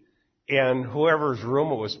retreat, and whoever's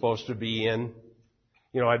room it was supposed to be in,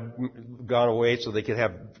 I'd gone away so they could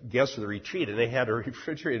have guests for the retreat, and they had a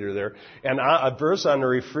refrigerator there. And a verse on the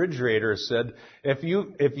refrigerator said, if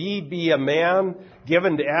ye be a man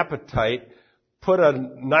given to appetite, put a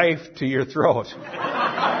knife to your throat.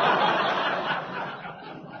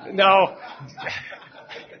 Now,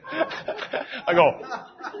 I go,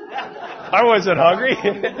 I wasn't hungry.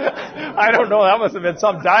 I don't know, that must have been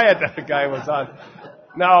some diet that the guy was on.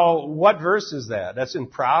 Now, what verse is that? That's in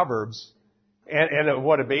Proverbs. And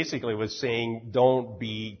what it basically was saying, don't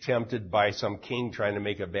be tempted by some king trying to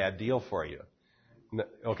make a bad deal for you.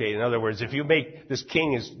 Okay, in other words, if you make, this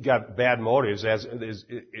king has got bad motives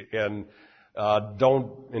and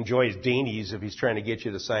don't enjoy his dainties if he's trying to get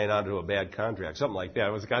you to sign on to a bad contract. Something like that.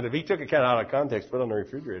 It was kind of, he took it kind of out of context, put it on the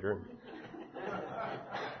refrigerator.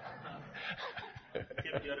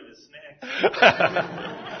 Kept you out of his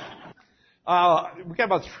snacks. We've got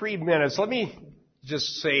about 3 minutes. Let me just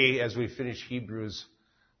say, as we finish Hebrews,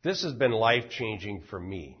 this has been life-changing for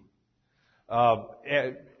me.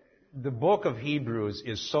 The book of Hebrews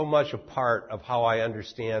is so much a part of how I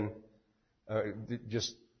understand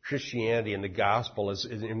just Christianity and the gospel. Has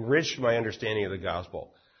enriched my understanding of the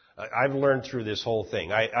gospel. I've learned through this whole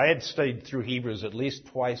thing. I had studied through Hebrews at least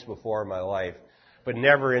twice before in my life, but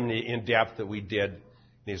never in depth that we did in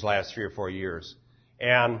these last 3 or 4 years.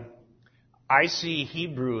 And I see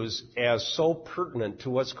Hebrews as so pertinent to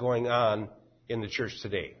what's going on in the church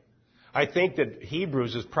today. I think that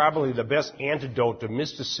Hebrews is probably the best antidote to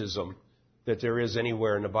mysticism that there is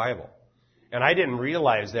anywhere in the Bible. And I didn't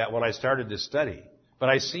realize that when I started this study, but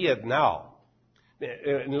I see it now.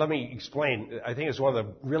 And let me explain. I think it's one of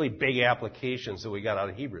the really big applications that we got out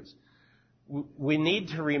of Hebrews. We need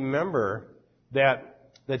to remember that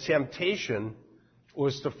the temptation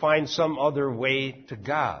was to find some other way to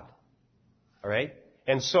God. All right?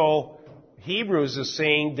 And so Hebrews is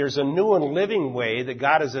saying there's a new and living way that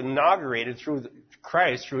God has inaugurated through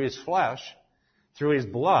Christ, through His flesh, through His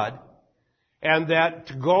blood, and that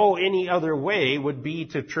to go any other way would be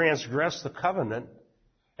to transgress the covenant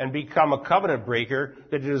and become a covenant breaker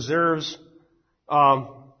that deserves to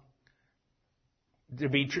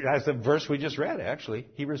be, as the verse we just read, actually,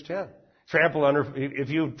 Hebrews 10. Trample under, if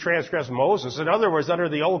you transgress Moses. In other words, under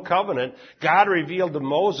the old covenant, God revealed to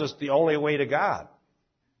Moses the only way to God.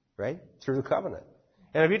 Right? Through the covenant.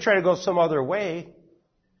 And if you try to go some other way,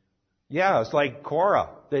 it's like Korah.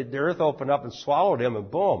 The earth opened up and swallowed him and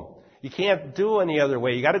boom. You can't do any other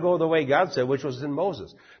way. You gotta go the way God said, which was in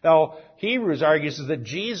Moses. Now, Hebrews argues that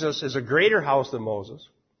Jesus is a greater house than Moses.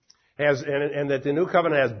 And that the new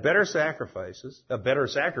covenant has better sacrifices,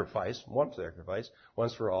 one sacrifice,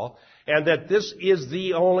 once for all, and that this is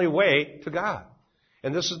the only way to God.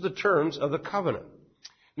 And this is the terms of the covenant.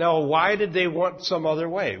 Now, why did they want some other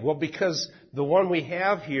way? Well, because the one we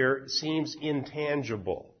have here seems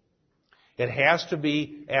intangible. It has to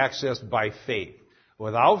be accessed by faith.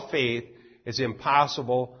 Without faith, it's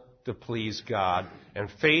impossible to please God, and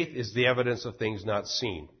faith is the evidence of things not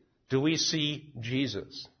seen. Do we see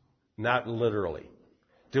Jesus? Not literally.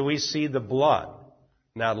 Do we see the blood?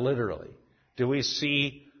 Not literally. Do we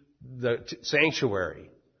see the sanctuary?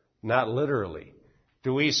 Not literally.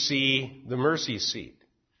 Do we see the mercy seat?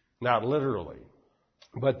 Not literally.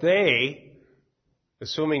 But they,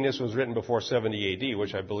 assuming this was written before 70 AD,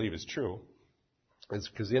 which I believe is true, it's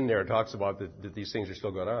because in there it talks about that these things are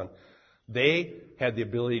still going on, they had the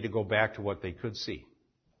ability to go back to what they could see.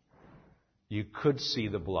 You could see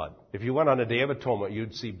the blood. If you went on the Day of Atonement,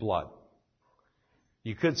 you'd see blood.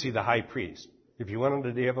 You could see the high priest. If you went on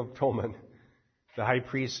the Day of Atonement, the high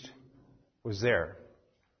priest was there.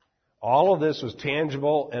 All of this was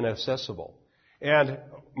tangible and accessible. And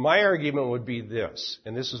my argument would be this,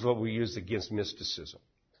 and this is what we use against mysticism.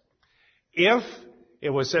 If it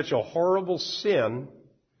was such a horrible sin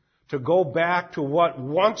to go back to what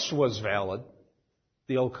once was valid,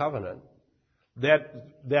 the Old Covenant,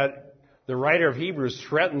 that the writer of Hebrews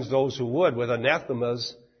threatens those who would with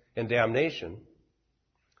anathemas and damnation,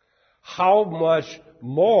 how much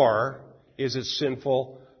more is it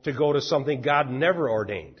sinful to go to something God never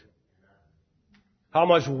ordained? How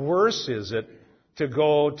much worse is it to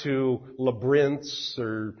go to labyrinths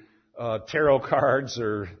or tarot cards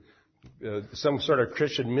or some sort of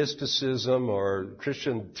Christian mysticism or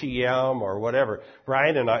Christian TM or whatever?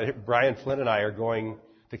 Brian Flynn and I are going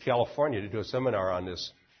to California to do a seminar on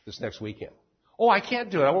this this next weekend. Oh, I can't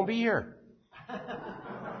do it. I won't be here.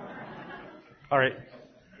 All right.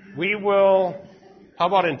 We will, how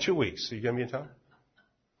about in 2 weeks? Are you going to be in town?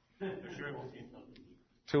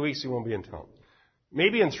 2 weeks you won't be in town.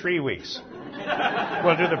 Maybe in 3 weeks.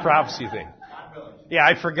 We'll do the prophecy thing. Yeah,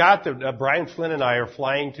 I forgot that Brian Flynn and I are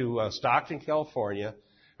flying to Stockton, California, and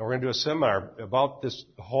we're going to do a seminar about this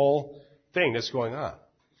whole thing that's going on,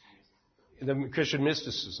 the Christian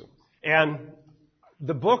mysticism. And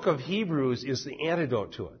the book of Hebrews is the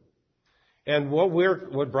antidote to it. And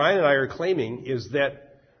what Brian and I are claiming is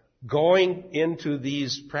that going into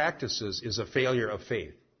these practices is a failure of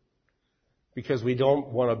faith. Because we don't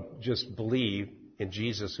want to just believe in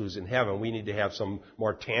Jesus who's in heaven. We need to have some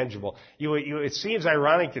more tangible. It seems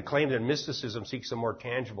ironic to claim that mysticism seeks a more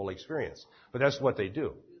tangible experience. But that's what they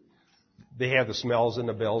do. They have the smells and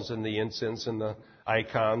the bells and the incense and the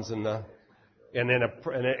icons and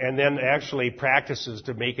then actually practices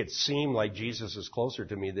to make it seem like Jesus is closer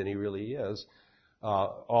to me than he really is.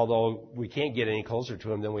 Although we can't get any closer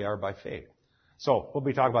to him than we are by faith. So we'll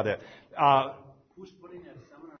be talking about that. Who's putting that